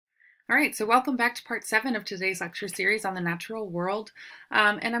All right, so welcome back to part 7 of today's lecture series on the natural world.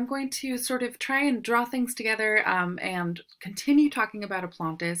 And I'm going to sort of try and draw things together and continue talking about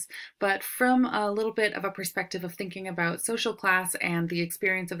Atlantis, but from a little bit of a perspective of thinking about social class and the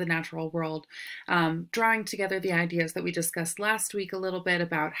experience of the natural world, drawing together the ideas that we discussed last week a little bit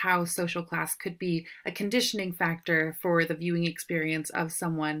about how social class could be a conditioning factor for the viewing experience of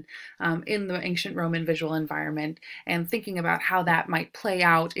someone in the ancient Roman visual environment, and thinking about how that might play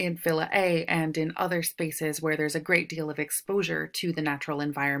out in Villa A and in other spaces where there's a great deal of exposure to the natural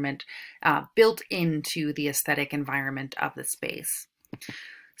environment built into the aesthetic environment of the space.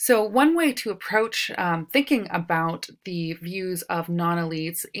 So one way to approach thinking about the views of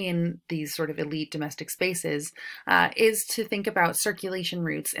non-elites in these sort of elite domestic spaces is to think about circulation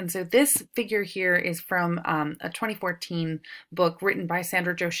routes. And so this figure here is from a 2014 book written by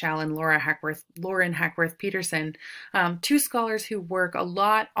Sandra Joschel and Lauren Hackworth Peterson, two scholars who work a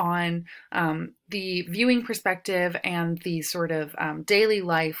lot on the viewing perspective and the sort of daily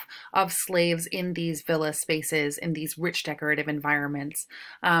life of slaves in these villa spaces, in these rich decorative environments.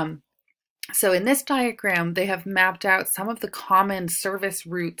 So in this diagram, they have mapped out some of the common service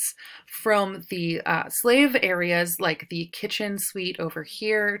routes from the slave areas, like the kitchen suite over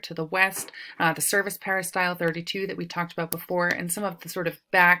here to the west, the service peristyle 32 that we talked about before, and some of the sort of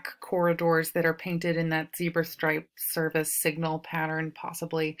back corridors that are painted in that zebra stripe service signal pattern,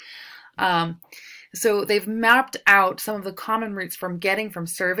 possibly. So they've mapped out some of the common routes from getting from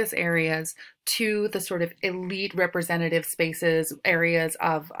service areas to the sort of elite representative spaces, areas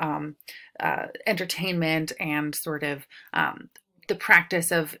of entertainment and sort of the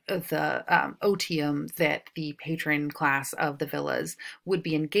practice of the otium that the patron class of the villas would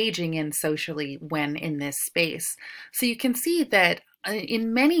be engaging in socially when in this space. So you can see that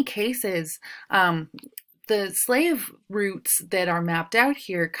in many cases, the slave routes that are mapped out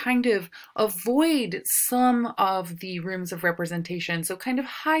here kind of avoid some of the rooms of representation, so kind of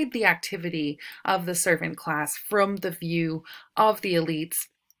hide the activity of the servant class from the view of the elites,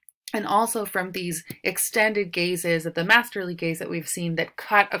 and also from these extended gazes of the masterly gaze that we've seen that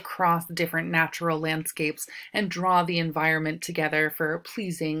cut across different natural landscapes and draw the environment together for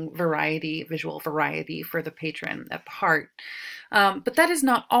pleasing variety, visual variety for the patron at the heart. But that is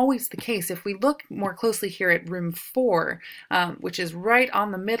not always the case. If we look more closely here at room 4, which is right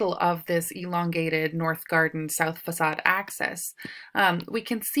on the middle of this elongated north garden south facade axis, we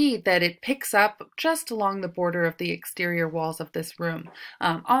can see that it picks up just along the border of the exterior walls of this room.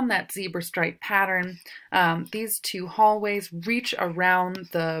 On that zebra stripe pattern, these two hallways reach around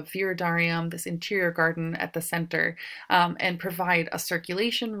the viridarium, this interior garden at the center, and provide a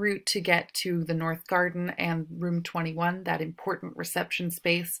circulation route to get to the north garden and room 21, that important reception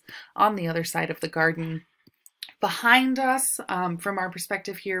space on the other side of the garden. Behind us, from our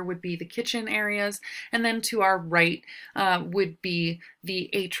perspective here, would be the kitchen areas, and then to our right would be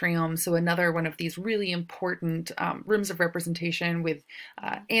the atrium, so another one of these really important rooms of representation with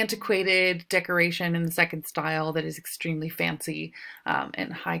antiquated decoration in the second style that is extremely fancy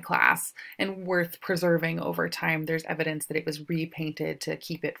and high class and worth preserving over time. There's evidence that it was repainted to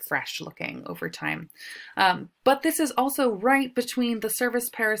keep it fresh looking over time. But this is also right between the service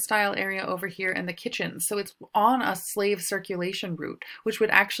peristyle area over here and the kitchen, so it's on a slave circulation route, which would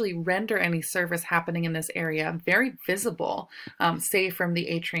actually render any service happening in this area very visible, say from the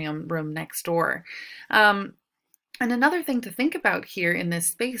atrium room next door. And another thing to think about here in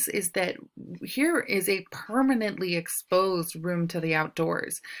this space is that here is a permanently exposed room to the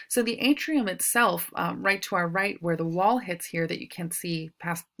outdoors. So the atrium itself, right to our right, where the wall hits here that you can't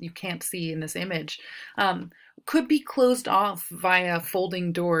see in this image, could be closed off via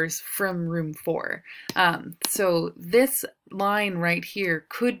folding doors from room 4. So this line right here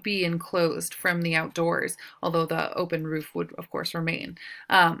could be enclosed from the outdoors, although the open roof would of course remain.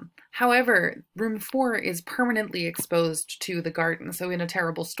 However, room 4 is permanently exposed to the garden. So in a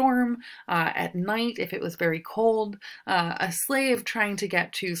terrible storm, at night, if it was very cold, a slave trying to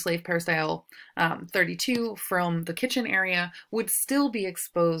get to slave peristyle 32 from the kitchen area would still be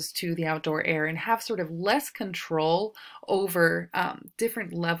exposed to the outdoor air and have sort of less control over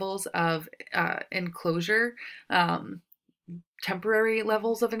different levels of enclosure, temporary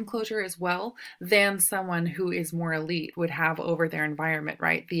levels of enclosure as well, than someone who is more elite would have over their environment,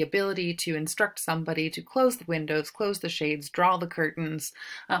 right? The ability to instruct somebody to close the windows, close the shades, draw the curtains,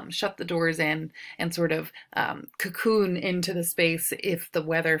 shut the doors in, and sort of cocoon into the space if the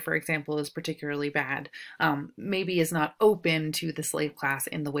weather, for example, is particularly bad, maybe is not open to the slave class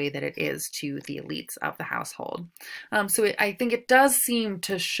in the way that it is to the elites of the household. I think it does seem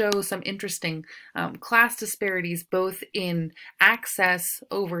to show some interesting class disparities, both in access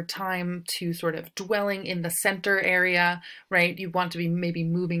over time to sort of dwelling in the center area, right? You want to be maybe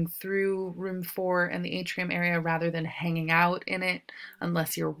moving through room 4 and the atrium area rather than hanging out in it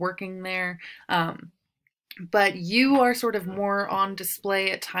unless you're working there. But you are sort of more on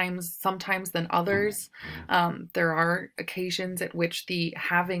display at times, sometimes than others. There are occasions at which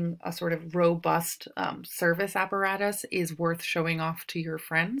having a sort of robust service apparatus is worth showing off to your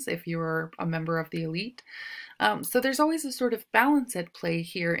friends if you're a member of the elite. So there's always a sort of balance at play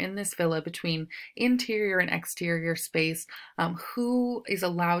here in this villa between interior and exterior space, who is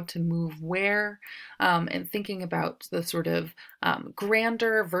allowed to move where, and thinking about the sort of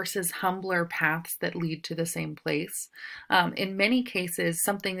grander versus humbler paths that lead to the same place. In many cases,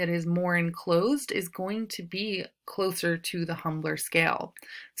 something that is more enclosed is going to be closer to the humbler scale.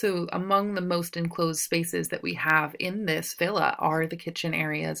 So among the most enclosed spaces that we have in this villa are the kitchen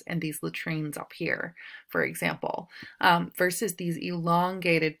areas and these latrines up here, for example, versus these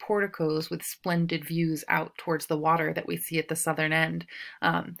elongated porticos with splendid views out towards the water that we see at the southern end.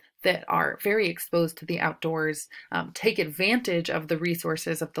 That are very exposed to the outdoors, take advantage of the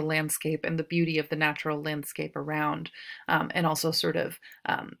resources of the landscape and the beauty of the natural landscape around, and also sort of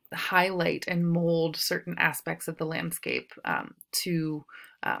highlight and mold certain aspects of the landscape to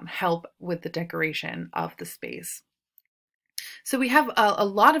help with the decoration of the space. So we have a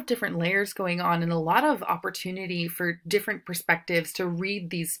lot of different layers going on and a lot of opportunity for different perspectives to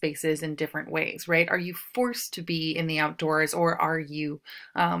read these spaces in different ways, right? Are you forced to be in the outdoors, or are you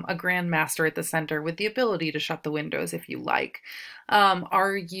a grandmaster at the center with the ability to shut the windows if you like?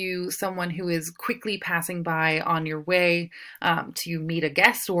 Are you someone who is quickly passing by on your way to meet a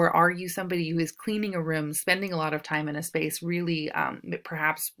guest, or are you somebody who is cleaning a room, spending a lot of time in a space, really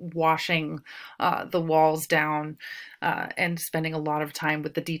perhaps washing the walls down and spending a lot of time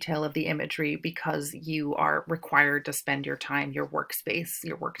with the detail of the imagery because you are required to spend your time, your workspace,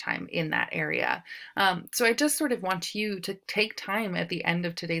 your work time in that area. So I just sort of want you to take time at the end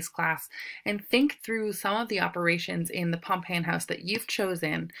of today's class and think through some of the operations in the Pompeian house that you've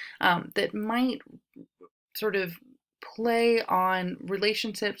chosen that might sort of play on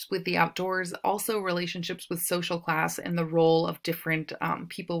relationships with the outdoors, also relationships with social class and the role of different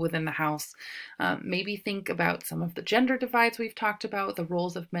people within the house. Maybe think about some of the gender divides we've talked about, the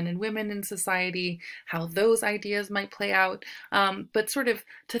roles of men and women in society, how those ideas might play out, but sort of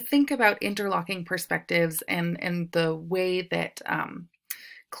to think about interlocking perspectives and the way that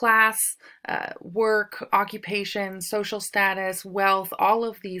class, work, occupation, social status, wealth, all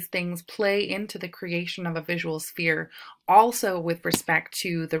of these things play into the creation of a visual sphere, also with respect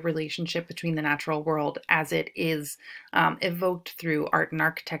to the relationship between the natural world as it is evoked through art and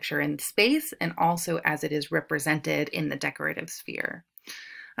architecture in space, and also as it is represented in the decorative sphere.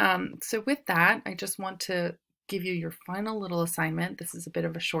 So with that, I just want to give you your final little assignment. This is a bit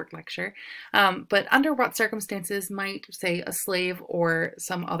of a short lecture, but under what circumstances might, say, a slave or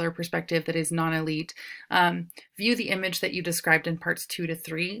some other perspective that is non-elite view the image that you described in parts 2 to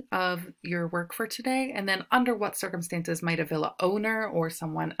 3 of your work for today? And then under what circumstances might a villa owner or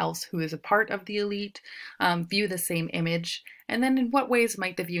someone else who is a part of the elite view the same image? And then in what ways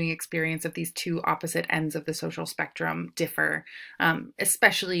might the viewing experience of these two opposite ends of the social spectrum differ,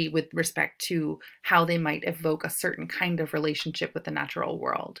 especially with respect to how they might evoke a certain kind of relationship with the natural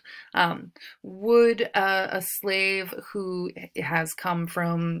world? Would a slave who has come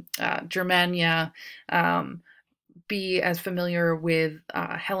from Germania be as familiar with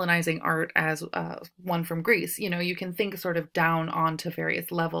Hellenizing art as one from Greece? You know, you can think sort of down onto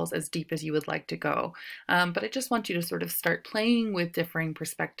various levels as deep as you would like to go. But I just want you to sort of start playing with differing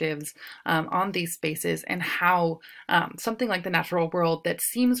perspectives on these spaces, and how something like the natural world that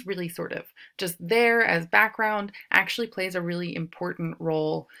seems really sort of just there as background actually plays a really important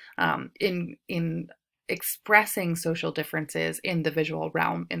role in expressing social differences in the visual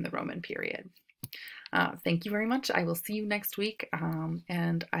realm in the Roman period. Thank you very much. I will see you next week,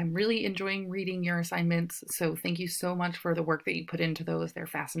 and I'm really enjoying reading your assignments, so thank you so much for the work that you put into those. They're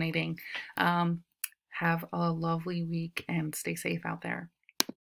fascinating. Have a lovely week and stay safe out there.